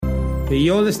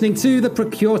You're listening to the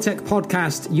ProcureTech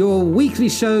podcast, your weekly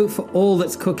show for all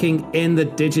that's cooking in the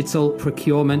digital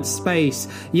procurement space.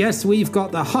 Yes, we've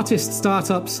got the hottest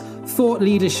startups, thought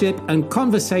leadership, and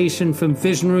conversation from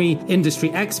visionary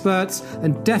industry experts,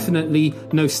 and definitely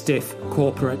no stiff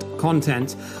corporate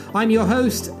content. I'm your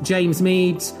host, James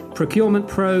Meads, procurement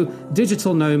pro,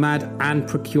 digital nomad, and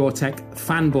ProcureTech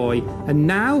fanboy. And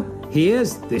now,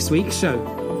 here's this week's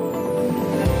show.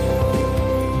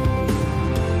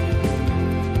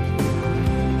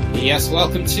 Yes,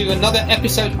 welcome to another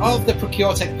episode of the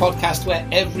ProcureTech podcast, where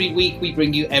every week we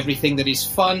bring you everything that is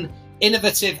fun,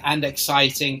 innovative and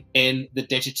exciting in the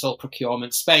digital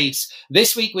procurement space.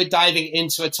 This week we're diving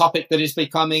into a topic that is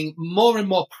becoming more and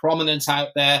more prominent out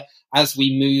there as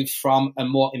we move from a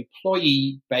more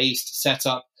employee-based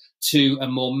setup to a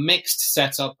more mixed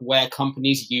setup where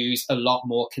companies use a lot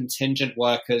more contingent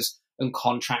workers and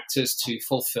contractors to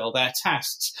fulfill their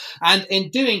tasks. And in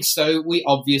doing so, we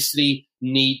obviously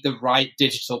need the right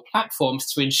digital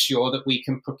platforms to ensure that we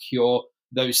can procure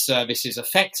those services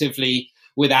effectively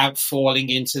without falling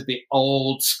into the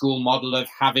old school model of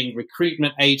having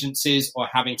recruitment agencies or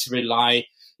having to rely,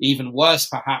 even worse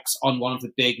perhaps, on one of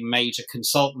the big major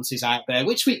consultancies out there,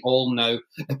 which we all know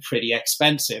are pretty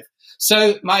expensive.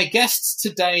 So my guests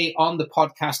today on the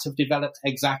podcast have developed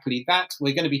exactly that.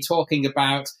 We're going to be talking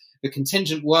about the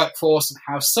contingent workforce and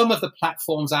how some of the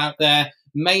platforms out there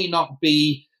may not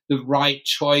be the right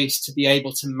choice to be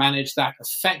able to manage that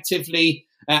effectively,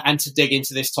 and to dig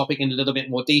into this topic in a little bit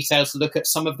more detail, to look at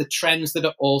some of the trends that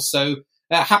are also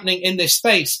happening in this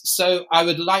space. So I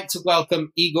would like to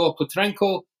welcome Igor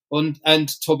Putrenko and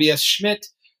Tobi Schmidt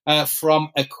from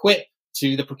Eqip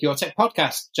to the ProcureTech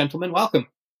podcast. Gentlemen, welcome.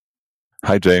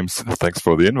 Hi, James. Thanks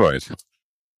for the invite.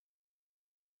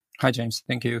 Hi, James.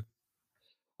 Thank you.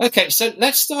 Okay, so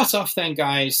let's start off then,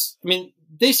 guys. I mean,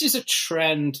 this is a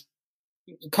trend.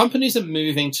 Companies are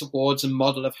moving towards a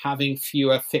model of having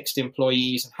fewer fixed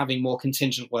employees and having more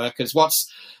contingent workers.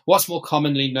 What's more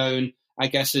commonly known, I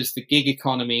guess, as the gig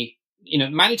economy. You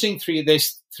know, managing through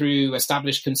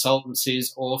established consultancies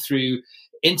or through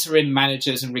interim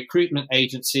managers and recruitment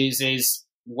agencies is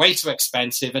way too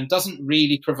expensive and doesn't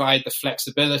really provide the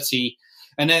flexibility.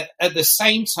 And at the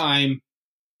same time,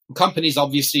 companies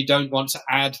obviously don't want to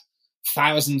add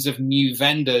thousands of new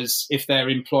vendors if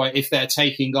they're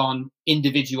taking on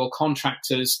individual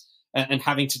contractors and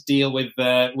having to deal with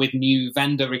new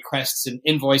vendor requests and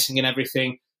invoicing and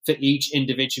everything for each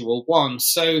individual one.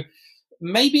 So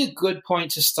maybe a good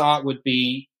point to start would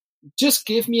be just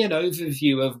give me an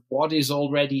overview of what is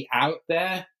already out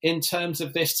there in terms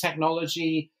of this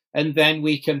technology, and then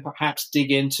we can perhaps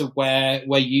dig into where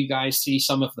you guys see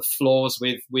some of the flaws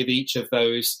with each of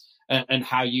those and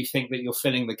how you think that you're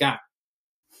filling the gap.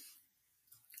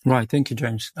 Right. Thank you,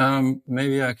 James.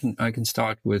 Maybe I can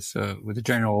start with a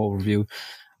general overview.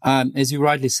 As you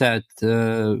rightly said,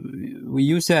 we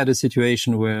used to have a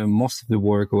situation where most of the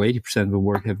work, or 80% of the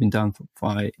work, have been done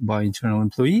by internal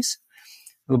employees.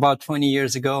 About 20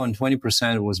 years ago, and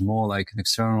 20% was more like an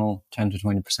external, 10 to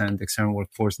 20% external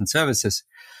workforce and services.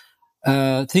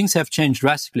 Things have changed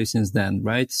drastically since then,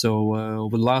 right? So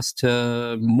over the last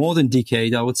more than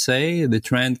decade, I would say, the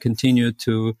trend continued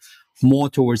to more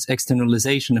towards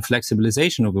externalization and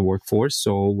flexibilization of the workforce.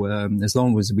 So as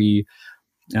long as we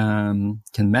can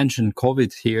mention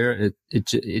COVID here, it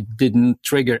didn't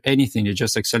trigger anything. It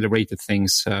just accelerated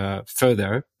things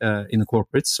further in the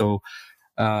corporate. So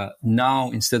now,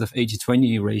 instead of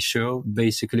 80-20 ratio,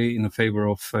 basically in favor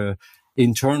of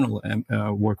internal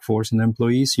workforce and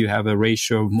employees, you have a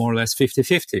ratio of more or less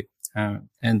 50-50.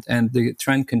 And the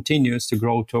trend continues to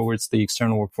grow towards the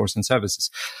external workforce and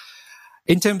services.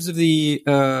 In terms of the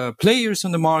players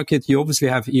on the market, you obviously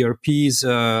have ERPs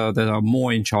that are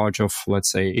more in charge of, let's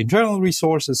say, internal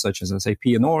resources such as SAP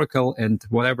and Oracle, and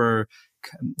whenever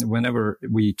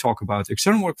we talk about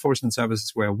external workforce and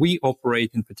services where we operate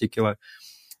in particular,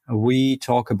 we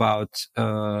talk about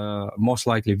most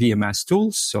likely VMS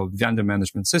tools, so vendor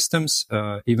management systems.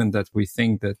 Even that we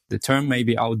think that the term may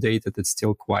be outdated, it's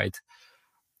still quite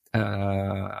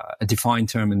a defined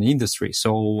term in the industry.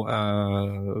 So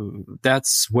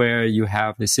that's where you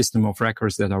have the system of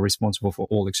records that are responsible for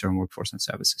all external workforce and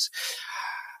services.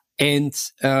 And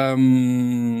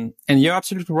you're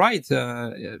absolutely right.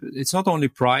 It's not only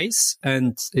price,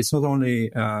 and it's not only,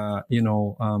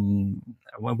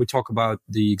 when we talk about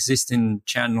the existing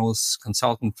channels,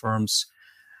 consultant firms,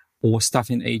 or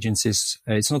staffing agencies,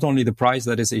 it's not only the price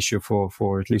that is issue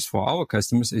for at least for our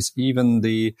customers, it's even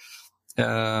the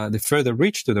further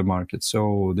reach to the market.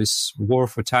 So this war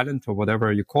for talent, or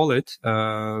whatever you call it,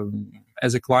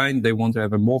 as a client, they want to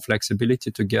have a more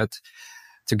flexibility to get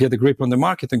to get a grip on the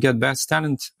market and get best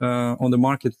talent on the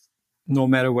market, no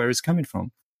matter where it's coming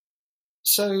from.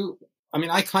 So, I mean,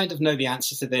 I kind of know the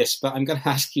answer to this, but I'm going to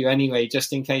ask you anyway,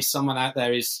 just in case someone out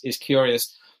there is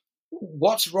curious.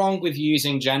 What's wrong with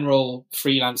using general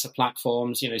freelancer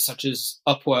platforms, such as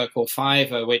Upwork or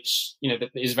Fiverr, which,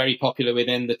 is very popular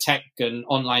within the tech and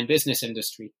online business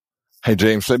industry? Hey,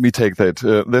 James, let me take that.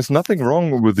 There's nothing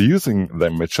wrong with using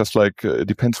them. It's just like, it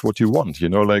depends what you want.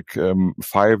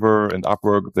 Fiverr and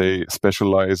Upwork, they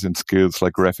specialize in skills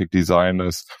like graphic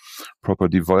designers, proper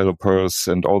developers,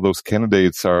 and all those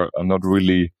candidates are not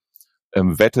really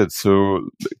vetted. So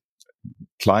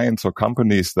clients or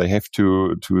companies, they have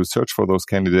to search for those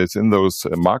candidates in those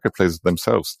marketplaces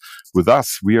themselves. With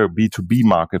us, we are a B2B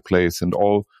marketplace, and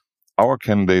all our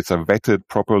candidates are vetted,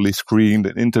 properly screened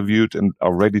and interviewed, and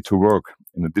are ready to work.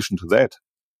 In addition to that,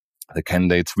 the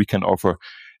candidates we can offer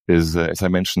is, as I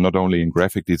mentioned, not only in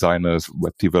graphic designers,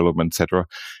 web development, etc.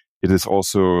 It is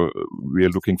also, we are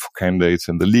looking for candidates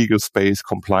in the legal space,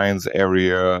 compliance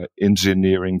area,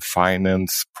 engineering,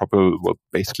 finance,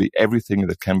 basically everything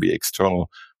that can be external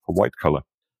for white collar.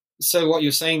 So what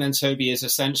you're saying then, Tobi, is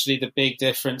essentially the big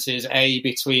difference is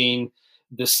between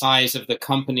the size of the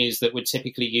companies that would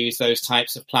typically use those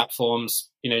types of platforms,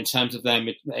 in terms of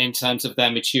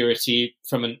their maturity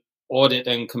from an audit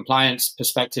and compliance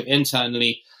perspective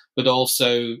internally, but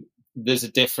also there's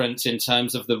a difference in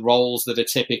terms of the roles that are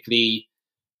typically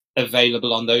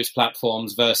available on those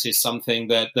platforms versus something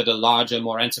that a larger,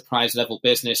 more enterprise level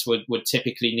business would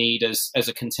typically need as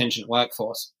a contingent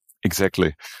workforce.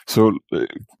 Exactly. So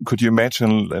could you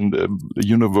imagine a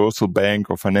universal bank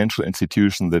or financial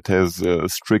institution that has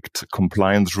strict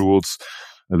compliance rules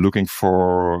looking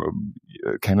for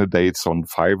candidates on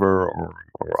Fiverr or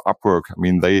Upwork? I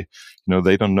mean, they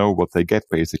don't know what they get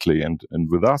basically. And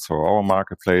with us or our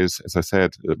marketplace, as I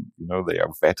said, they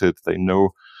are vetted. They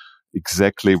know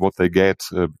exactly what they get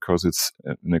because it's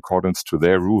in accordance to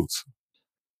their rules.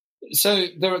 So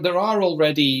there are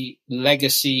already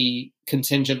legacy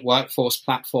contingent workforce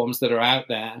platforms that are out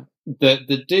there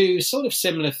that do sort of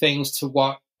similar things to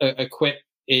what Eqip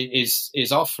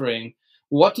is offering.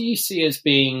 What do you see as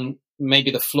being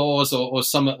maybe the flaws or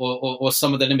some of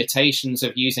the limitations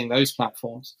of using those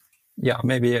platforms? Yeah,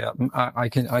 maybe I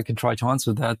can try to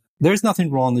answer that. There's nothing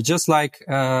wrong. It's just like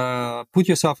put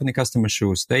yourself in the customer's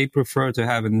shoes. They prefer to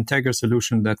have an integrated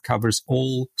solution that covers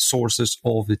all sources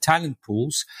of the talent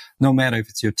pools, no matter if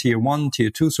it's your tier 1, tier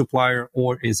 2 supplier,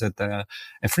 or is it a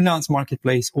freelance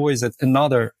marketplace, or is it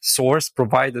another source,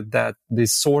 provided that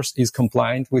this source is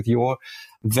compliant with your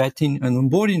vetting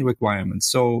and onboarding requirements.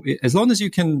 So as long as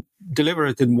you can deliver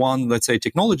it in one, let's say,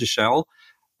 technology shell,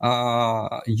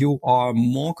 you are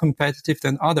more competitive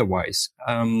than otherwise.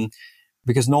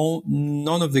 Because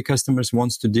none of the customers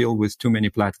wants to deal with too many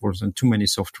platforms and too many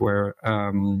software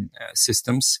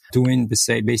systems doing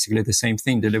basically the same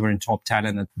thing, delivering top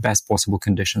talent at best possible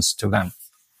conditions to them.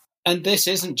 And this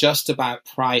isn't just about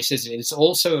price, is it? It's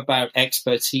also about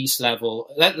expertise level.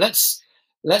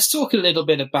 Let's talk a little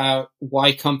bit about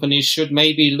why companies should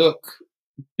maybe look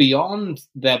beyond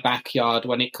their backyard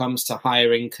when it comes to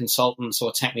hiring consultants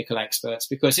or technical experts.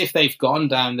 Because if they've gone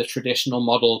down the traditional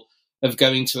model of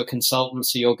going to a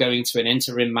consultancy or going to an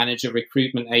interim manager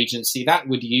recruitment agency, that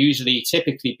would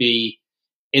typically be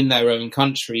in their own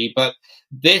country. But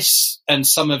this and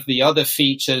some of the other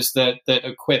features that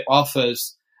Eqip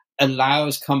offers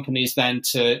allows companies then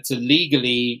to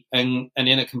legally and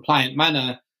in a compliant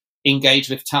manner engage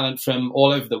with talent from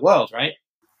all over the world, right?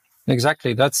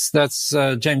 Exactly. That's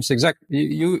James. Exactly.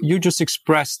 You just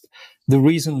expressed the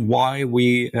reason why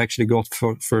we actually got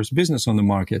first business on the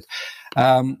market.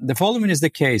 The following is the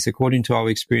case, according to our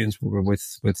experience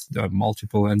with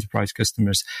multiple enterprise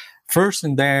customers. First,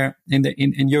 in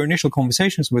your initial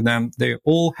conversations with them, they're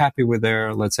all happy with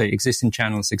their, let's say, existing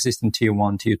channels, existing tier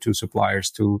 1, tier 2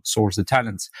 suppliers to source the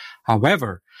talents.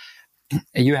 However,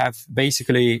 you have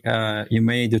basically, you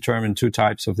may determine two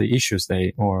types of the issues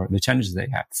or the challenges they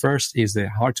have. First is the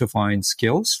hard to find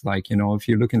skills. Like, if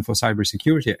you're looking for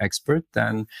cybersecurity expert,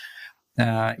 then,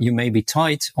 you may be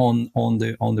tight on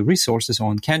the resources,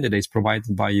 on candidates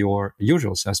provided by your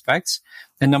usual suspects.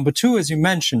 And number two, as you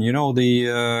mentioned,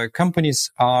 the companies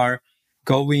are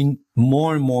going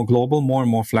more and more global, more and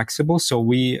more flexible. So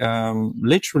we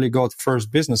literally got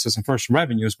first businesses and first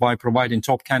revenues by providing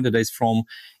top candidates from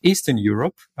Eastern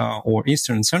Europe or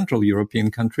Eastern and Central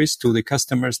European countries to the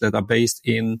customers that are based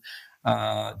in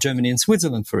Germany and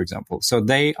Switzerland, for example. So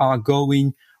they are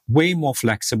going way more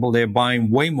flexible. They're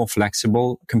buying way more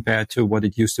flexible compared to what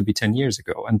it used to be 10 years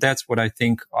ago. And that's what I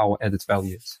think our added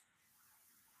value is.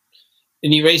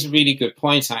 And you raise a really good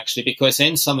point, actually, because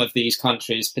in some of these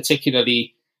countries,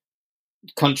 particularly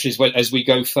countries where, as we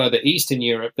go further east in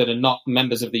Europe that are not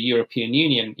members of the European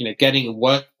Union, getting a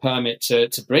work permit to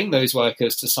bring those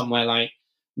workers to somewhere like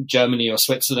Germany or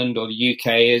Switzerland or the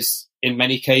UK is, in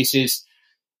many cases,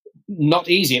 not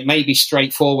easy. It may be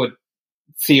straightforward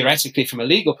theoretically from a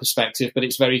legal perspective, but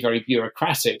it's very, very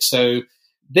bureaucratic. So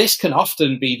this can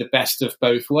often be the best of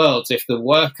both worlds. If the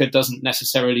worker doesn't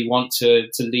necessarily want to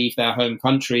leave their home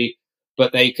country,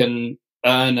 but they can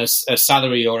earn a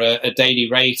salary or a daily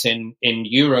rate in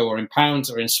euro or in pounds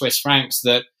or in Swiss francs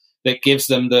that gives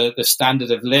them the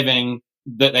standard of living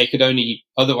that they could only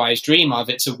otherwise dream of,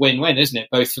 it's a win-win, isn't it?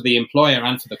 Both for the employer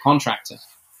and for the contractor.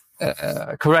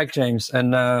 Correct, James.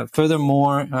 And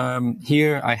furthermore,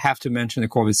 here I have to mention the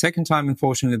COVID second time,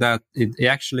 unfortunately, that it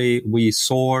actually we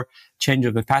saw change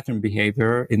of the pattern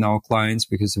behavior in our clients,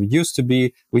 because we used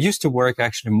to work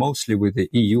actually mostly with the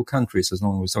EU countries, as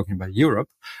long as we're talking about Europe,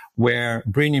 where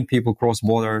bringing people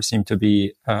cross-border seemed to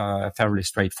be fairly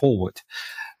straightforward.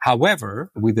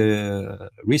 However, with the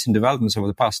recent developments over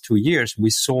the past 2 years, we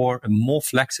saw a more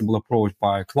flexible approach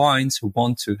by clients who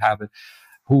want to have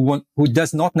who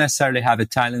does not necessarily have a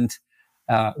talent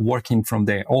working from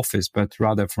their office, but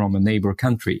rather from a neighbor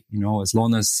country. As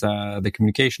long as the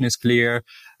communication is clear,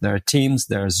 there are Teams,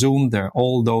 there are Zoom, there are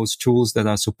all those tools that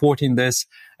are supporting this,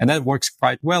 and that works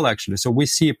quite well, actually. So we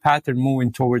see a pattern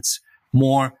moving towards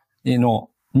more,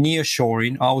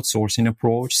 nearshoring, outsourcing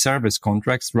approach, service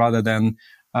contracts, rather than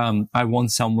I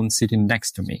want someone sitting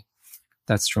next to me.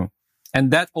 That's true. And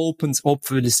that opens,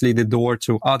 obviously, the door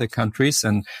to other countries.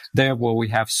 And there where we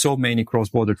have so many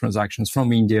cross-border transactions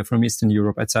from India, from Eastern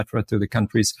Europe, etc., to the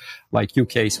countries like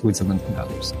UK, Switzerland, and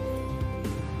others.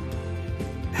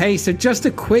 Hey, so just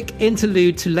a quick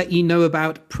interlude to let you know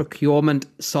about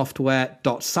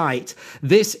procurementsoftware.site.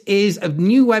 This is a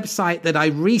new website that I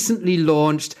recently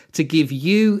launched to give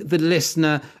you, the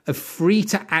listener, a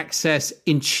free-to-access,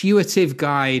 intuitive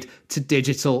guide to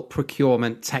digital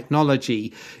procurement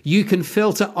technology. You can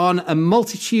filter on a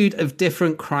multitude of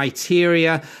different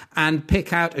criteria and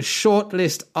pick out a short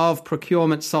list of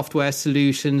procurement software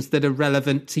solutions that are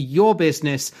relevant to your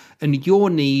business and your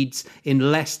needs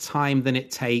in less time than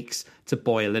it takes to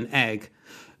boil an egg.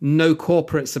 No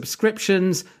corporate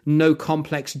subscriptions, no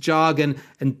complex jargon,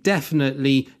 and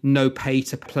definitely no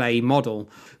pay-to-play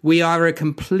model. We are a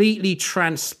completely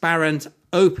transparent,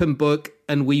 open book,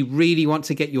 and we really want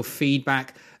to get your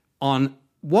feedback on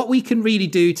what we can really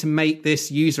do to make this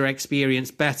user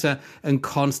experience better and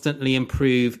constantly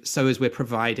improve, so as we're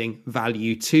providing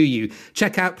value to you.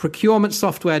 Check out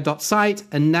procurementsoftware.site,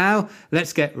 and now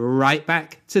let's get right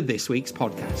back to this week's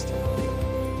podcast.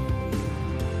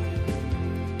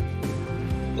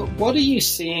 What are you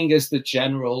seeing as the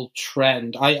general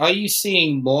trend? Are you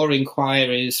seeing more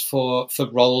inquiries for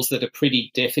roles that are pretty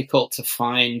difficult to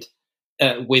find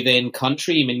within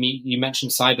country? I mean, you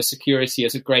mentioned cybersecurity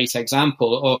as a great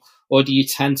example, or do you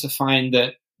tend to find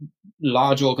that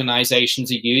large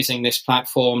organizations are using this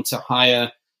platform to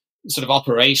hire sort of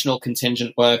operational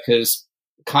contingent workers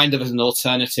kind of as an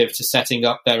alternative to setting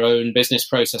up their own business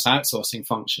process outsourcing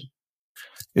function?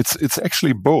 It's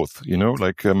actually both,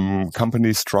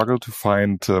 companies struggle to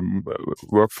find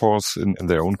workforce in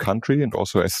their own country. And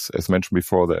also, as mentioned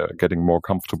before, they're getting more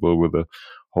comfortable with the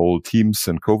whole Teams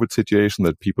and COVID situation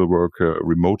that people work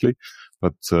remotely.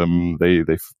 But they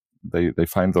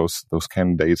find those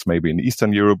candidates maybe in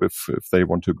Eastern Europe if they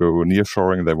want to go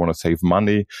nearshoring, they want to save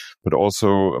money. But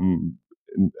also,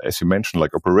 as you mentioned,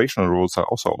 like operational roles are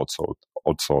also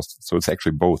outsourced. So it's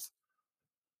actually both.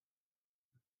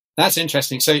 That's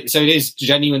interesting. So it is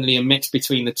genuinely a mix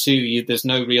between the two. There's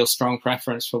no real strong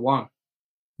preference for one.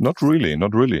 Not really.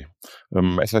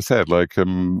 As I said,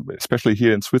 especially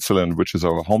here in Switzerland, which is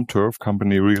our home turf,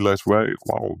 company realized,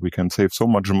 wow, we can save so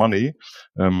much money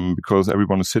because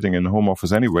everyone is sitting in the home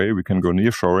office anyway. We can go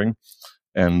nearshoring,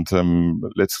 and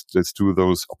let's do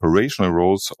those operational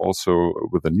roles also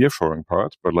with the nearshoring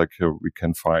part. But we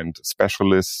can find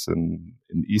specialists in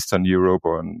Eastern Europe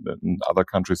or in other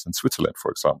countries in Switzerland, for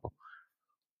example.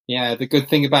 Yeah, the good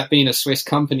thing about being a Swiss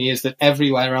company is that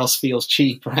everywhere else feels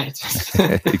cheap, right?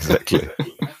 Exactly.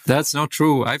 That's not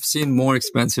true. I've seen more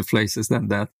expensive places than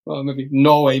that. Well, maybe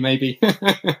Norway, maybe.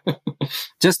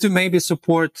 Just to maybe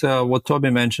support what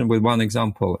Tobi mentioned with one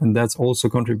example, and that's also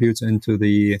contributes into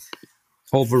the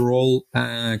overall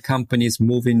companies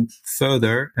moving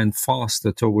further and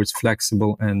faster towards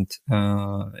flexible and,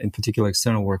 in particular,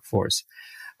 external workforce.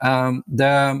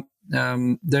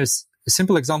 There's a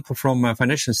simple example from a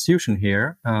financial institution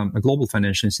here, a global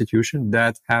financial institution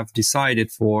that have decided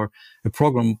for a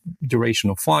program duration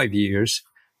of 5 years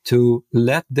to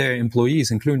let their employees,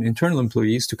 including internal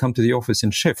employees, to come to the office in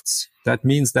shifts. That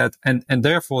means that, and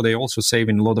therefore they also save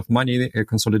in a lot of money,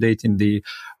 consolidating the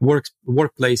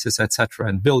workplaces, etc.,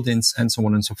 and buildings, and so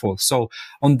on and so forth. So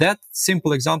on that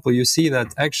simple example, you see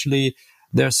that actually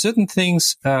there are certain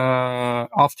things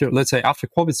after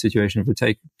COVID situation. If we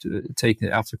take the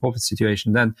after COVID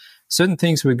situation, then certain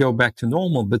things will go back to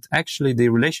normal. But actually, the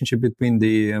relationship between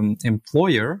the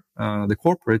employer, the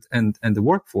corporate, and the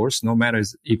workforce, no matter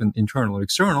is even internal or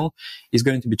external, is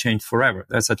going to be changed forever.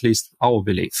 That's at least our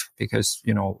belief, because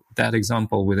that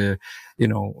example with the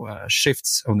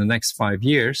shifts on the next 5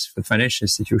 years for financial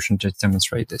institutions just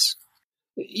demonstrate this.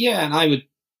 Yeah, and I would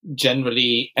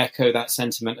generally echo that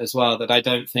sentiment as well, that I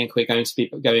don't think we're going to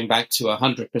be going back to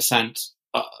 100%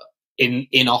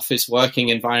 in office working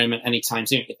environment anytime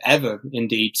soon, if ever,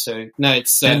 indeed. So no,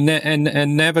 it's and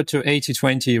never to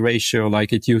 80-20 ratio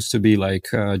like it used to be. Like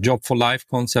job for life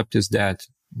concept is dead,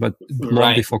 but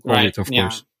long before COVID, of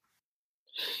course.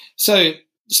 So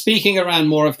speaking around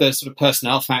more of the sort of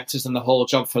personnel factors and the whole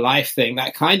job for life thing,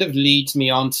 that kind of leads me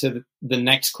on to the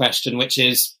next question, which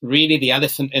is really the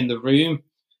elephant in the room.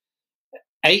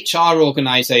 HR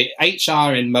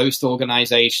in most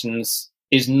organizations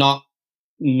is not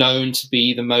known to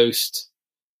be the most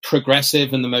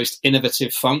progressive and the most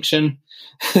innovative function.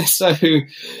 So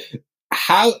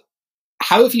how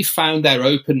have you found their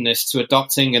openness to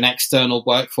adopting an external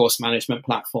workforce management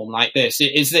platform like this?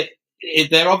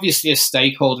 They're obviously a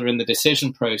stakeholder in the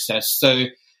decision process. So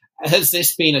has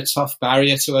this been a tough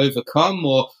barrier to overcome,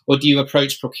 or do you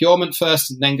approach procurement first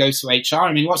and then go to HR?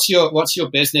 I mean, what's your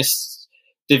business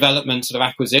development sort of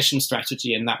acquisition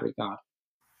strategy in that regard?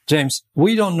 James,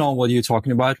 we don't know what you're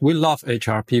talking about. We love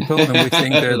HR people, and we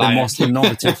think they're the most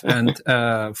innovative and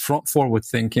forward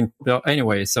thinking.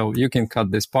 Anyway, so you can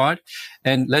cut this part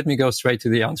and let me go straight to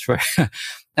the answer.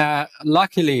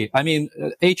 Luckily, I mean,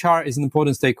 HR is an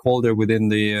important stakeholder within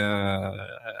the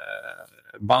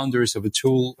boundaries of a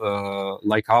tool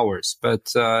like ours,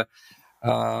 but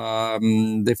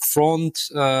the front,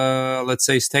 let's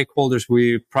say, stakeholders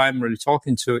we're primarily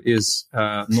talking to is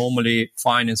normally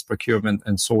finance, procurement,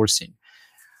 and sourcing,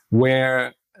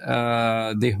 where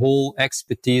the whole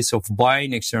expertise of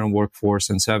buying external workforce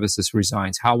and services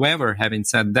resides. However, having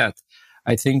said that,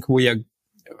 I think we are,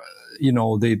 the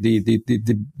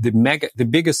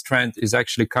biggest trend is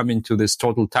actually coming to this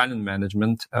total talent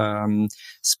management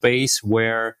space,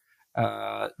 where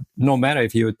no matter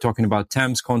if you're talking about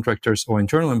temps, contractors, or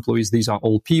internal employees, these are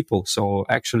all people. So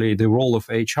actually the role of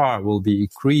HR will be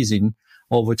increasing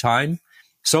over time.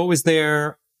 So is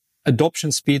their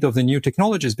adoption speed of the new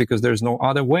technologies, because there's no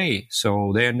other way.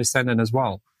 So they understand it as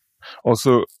well.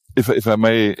 Also, if I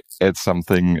may add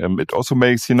something, it also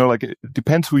makes, it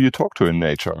depends who you talk to in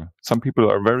HR. Some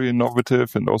people are very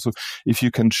innovative, and also if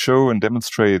you can show and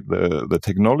demonstrate the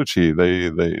technology, they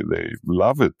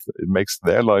love it. It makes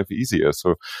their life easier.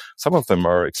 So some of them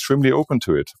are extremely open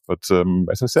to it. But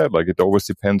as I said, it always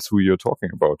depends who you're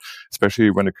talking about,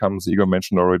 especially when it comes, Igor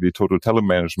mentioned already, total talent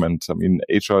management. I mean,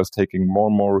 HR is taking more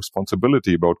and more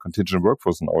responsibility about contingent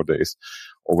workforce nowadays,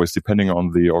 always depending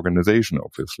on the organization,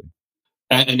 obviously.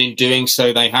 And in doing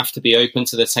so, they have to be open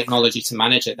to the technology to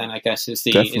manage it, then, I guess, is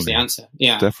the answer.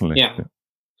 Yeah. Definitely. Yeah.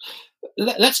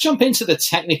 Let's jump into the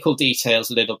technical details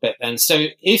a little bit then. So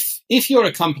if you're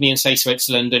a company in, say,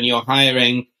 Switzerland, and you're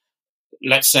hiring,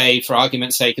 let's say, for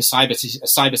argument's sake, a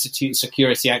cyber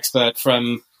security expert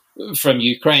from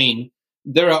Ukraine,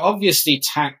 there are obviously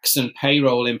tax and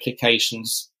payroll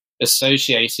implications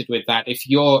associated with that. If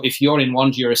you're in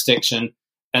one jurisdiction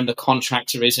and the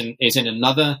contractor is in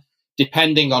another,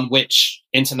 depending on which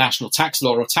international tax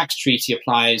law or tax treaty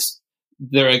applies,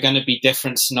 there are going to be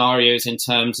different scenarios in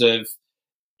terms of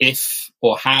if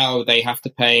or how they have to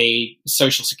pay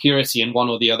social security in one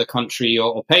or the other country,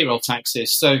 or payroll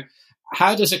taxes. So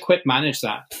how does Eqip manage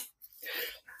that?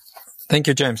 Thank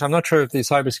you, James. I'm not sure if the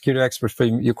cybersecurity expert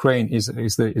from Ukraine is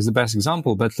the best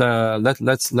example, but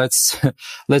let's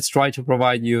try to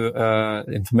provide you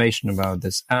information about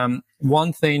this.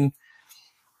 One thing,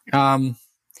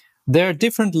 there are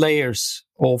different layers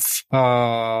of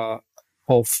the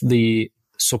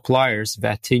suppliers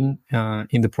vetting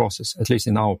in the process, at least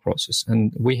in our process,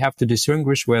 and we have to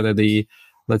distinguish whether the,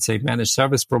 let's say, managed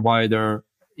service provider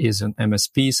is an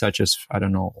MSP, such as, I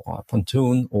don't know,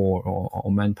 Pontoon or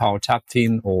Manpower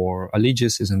Tapfin or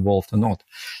Allegis is involved or not.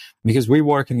 Because we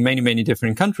work in many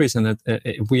different countries, and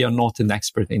we are not an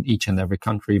expert in each and every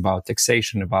country about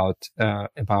taxation, about how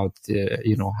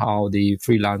the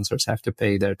freelancers have to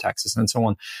pay their taxes and so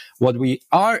on. What we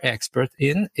are expert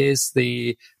in is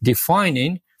the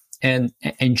defining and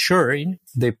ensuring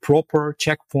the proper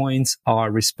checkpoints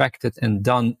are respected and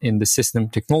done in the system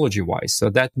technology-wise. So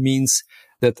that means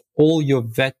that all your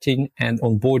vetting and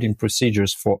onboarding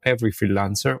procedures for every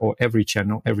freelancer or every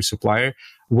channel, every supplier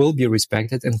will be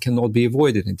respected and cannot be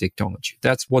avoided in technology.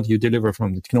 That's what you deliver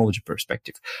from the technology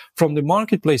perspective. From the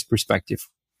marketplace perspective,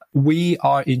 we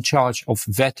are in charge of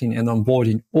vetting and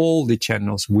onboarding all the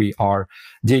channels we are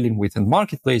dealing with in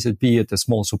marketplace, be it a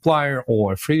small supplier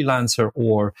or a freelancer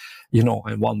or,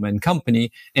 a one-man company.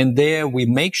 And there we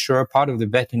make sure part of the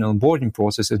vetting and onboarding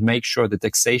process is make sure that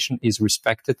taxation is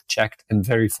respected, checked, and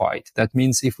verified. That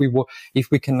means if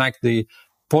we connect the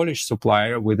Polish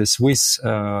supplier with a Swiss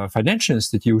financial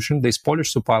institution, this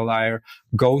Polish supplier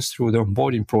goes through the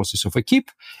onboarding process of Eqip,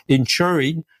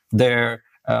 ensuring their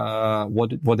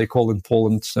what they call in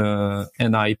Poland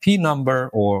NIP number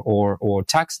or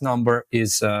tax number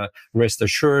is rest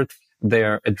assured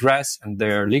their address and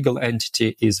their legal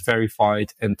entity is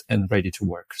verified and ready to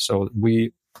work. So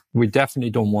we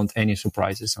definitely don't want any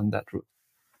surprises on that route.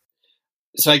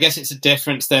 So I guess it's a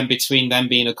difference then between them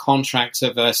being a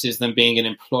contractor versus them being an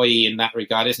employee in that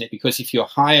regard, isn't it? Because if you're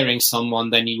hiring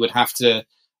someone, then you would have to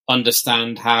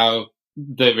understand how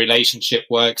the relationship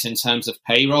works in terms of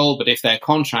payroll. But if they're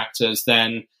contractors,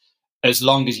 then as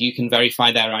long as you can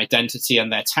verify their identity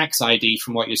and their tax ID,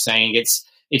 from what you're saying,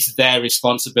 it's their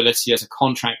responsibility as a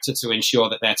contractor to ensure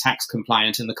that they're tax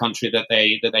compliant in the country that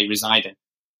they reside in.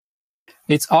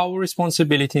 It's our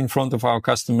responsibility in front of our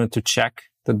customer to check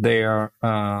that they are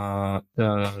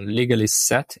legally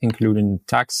set, including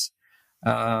tax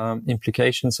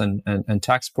implications and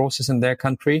tax process in their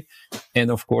country. And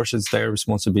of course, it's their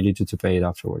responsibility to pay it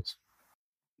afterwards.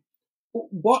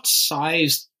 What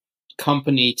size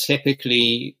company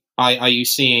typically are you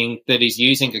seeing that is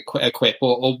using Eqip,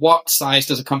 or what size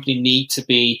does a company need to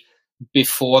be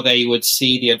before they would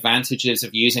see the advantages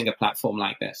of using a platform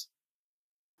like this?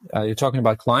 You're talking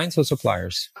about clients or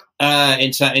suppliers?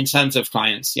 In terms of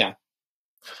clients, yeah.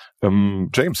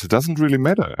 James, it doesn't really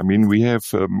matter. I mean, we have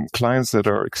clients that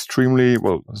are extremely,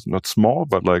 well, not small,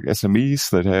 but like SMEs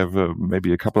that have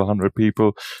maybe a couple of hundred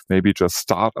people, maybe just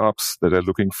startups that are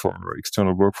looking for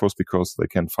external workforce because they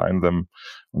can find them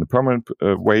on a permanent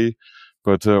way.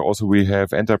 But also we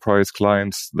have enterprise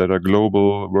clients that are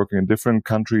global, working in different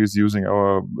countries, using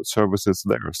our services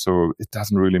there. So it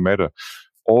doesn't really matter.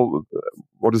 All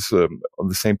what is on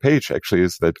the same page actually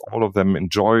is that all of them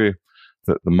enjoy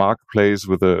the marketplace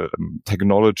with the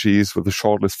technologies, with the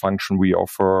shortlist function we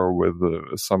offer, with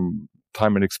some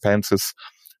time and expenses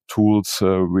tools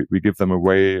we give them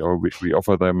away or we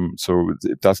offer them. So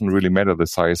it doesn't really matter the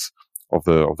size of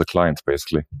the clients,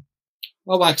 basically.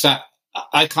 Well, Max,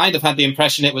 I kind of had the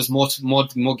impression it was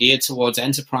more geared towards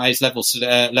enterprise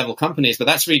level companies, but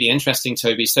that's really interesting,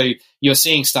 Tobi. So you're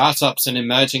seeing startups and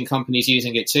emerging companies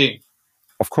using it too.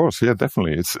 Of course, yeah,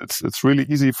 definitely. It's really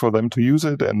easy for them to use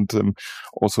it, and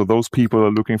also those people are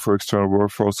looking for external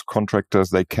workforce contractors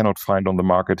they cannot find on the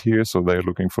market here, so they're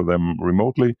looking for them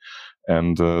remotely.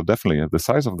 And definitely, the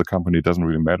size of the company doesn't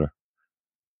really matter.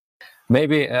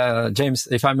 Maybe, James,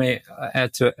 if I may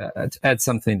add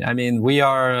something. I mean, we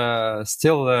are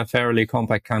still a fairly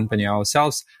compact company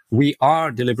ourselves. We are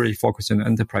deliberately focused on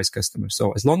enterprise customers.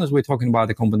 So as long as we're talking about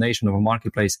the combination of a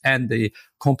marketplace and the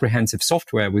comprehensive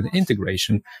software with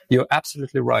integration, you're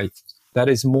absolutely right. That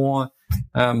is more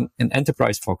an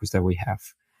enterprise focus that we have.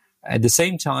 At the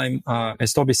same time,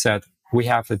 as Tobi said, we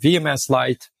have a VMS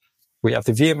Lite. We have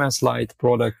the VMS Lite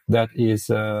product that is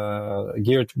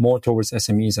geared more towards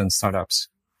SMEs and startups.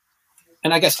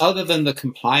 And I guess other than the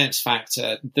compliance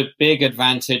factor, the big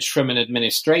advantage from an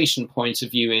administration point of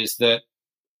view is that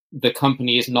the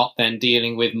company is not then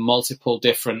dealing with multiple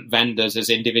different vendors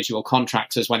as individual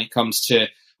contractors when it comes to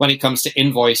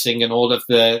invoicing and all of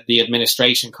the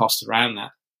administration costs around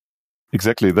that.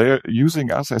 Exactly. They're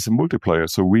using us as a multiplier.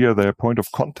 So we are their point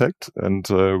of contact, and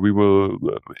we will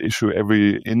issue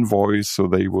every invoice, so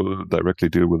they will directly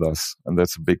deal with us. And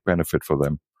that's a big benefit for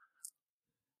them.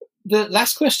 The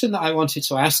last question that I wanted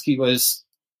to ask you was,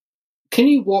 can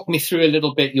you walk me through a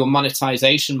little bit your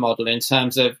monetization model in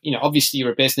terms of, obviously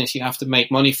you're a business, you have to make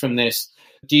money from this.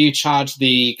 Do you charge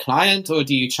the client or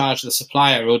do you charge the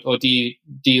supplier, or do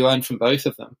you earn from both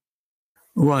of them?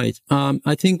 Right.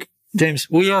 I think, James,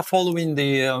 we are following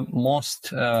the most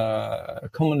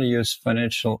commonly used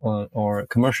financial or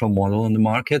commercial model in the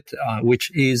market, which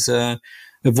is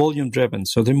volume driven.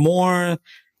 So the more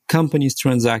companies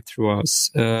transact through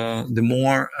us, the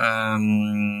more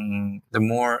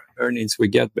earnings we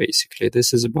get. Basically,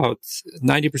 this is about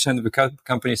 90% of the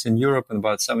companies in Europe and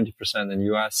about 70% in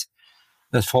the US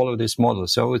that follow this model.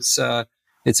 So it's a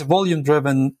volume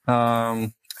driven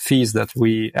fees that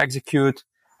we execute.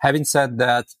 Having said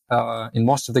that, in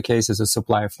most of the cases, it's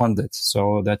supplier funded.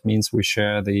 So that means we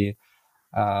share the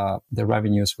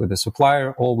revenues with the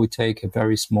supplier, or we take a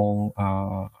very small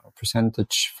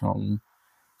percentage from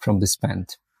the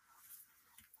spend.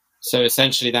 So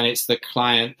essentially, then it's the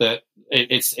client that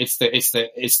it's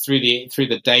through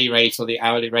the day rate or the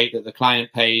hourly rate that the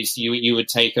client pays. You would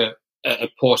take a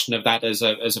portion of that as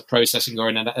a processing or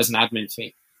as an admin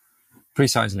fee.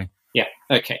 Precisely. Yeah.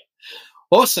 Okay.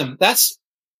 Awesome. That's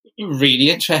really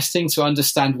interesting to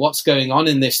understand what's going on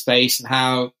in this space and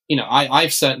how,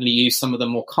 I've certainly used some of the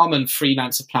more common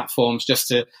freelancer platforms just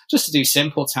to do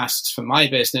simple tasks for my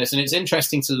business. And it's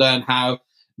interesting to learn how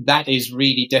that is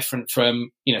really different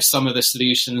from, some of the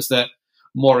solutions that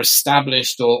more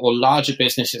established or larger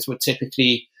businesses would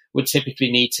typically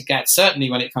need to get, certainly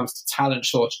when it comes to talent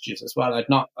shortages as well. I'd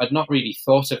not really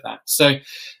thought of that. So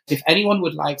if anyone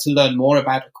would like to learn more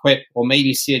about Eqip or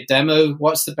maybe see a demo,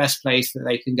 what's the best place that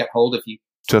they can get hold of you?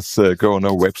 Just go on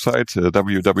our website,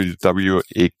 www.eqip.com,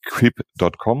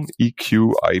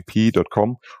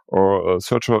 eqip.com, or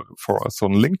search for us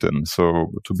on LinkedIn.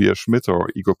 So Tobias Schmidt or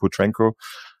Igor Putrenko,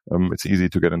 it's easy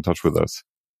to get in touch with us.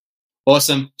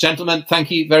 Awesome. Gentlemen, thank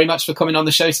you very much for coming on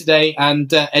the show today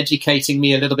and educating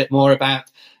me a little bit more about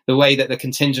the way that the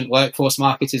contingent workforce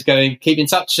market is going. Keep in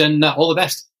touch and all the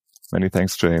best. Many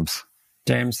thanks, James.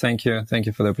 James, thank you. Thank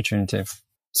you for the opportunity.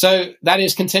 So that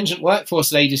is contingent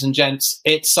workforce, ladies and gents.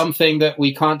 It's something that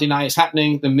we can't deny is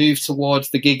happening. The move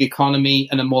towards the gig economy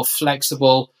and a more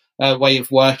flexible way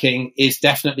of working is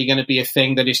definitely going to be a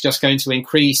thing that is just going to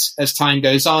increase as time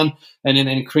goes on. And in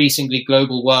an increasingly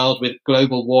global world with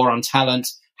global war on talent,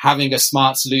 having a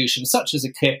smart solution such as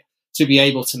Eqip to be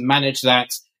able to manage that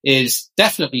is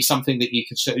definitely something that you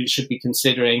should be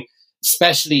considering,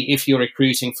 especially if you're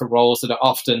recruiting for roles that are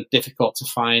often difficult to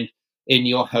find in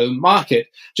your home market.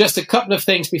 Just a couple of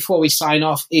things before we sign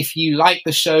off. If you like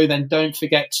the show, then don't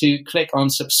forget to click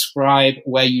on subscribe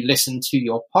where you listen to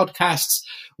your podcasts.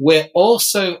 We're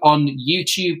also on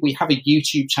YouTube. We have a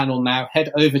YouTube channel now.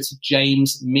 Head over to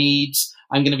James Meads.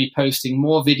 I'm going to be posting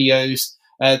more videos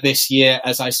this year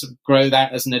as I sort of grow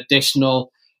that as an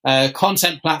additional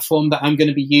content platform that I'm going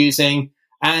to be using.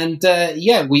 And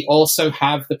we also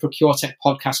have the ProcureTech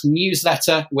podcast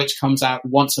newsletter, which comes out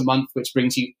once a month, which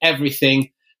brings you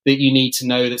everything that you need to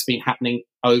know that's been happening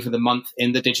over the month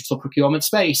in the digital procurement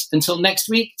space. Until next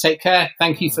week, take care.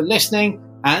 Thank you for listening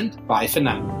and bye for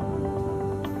now.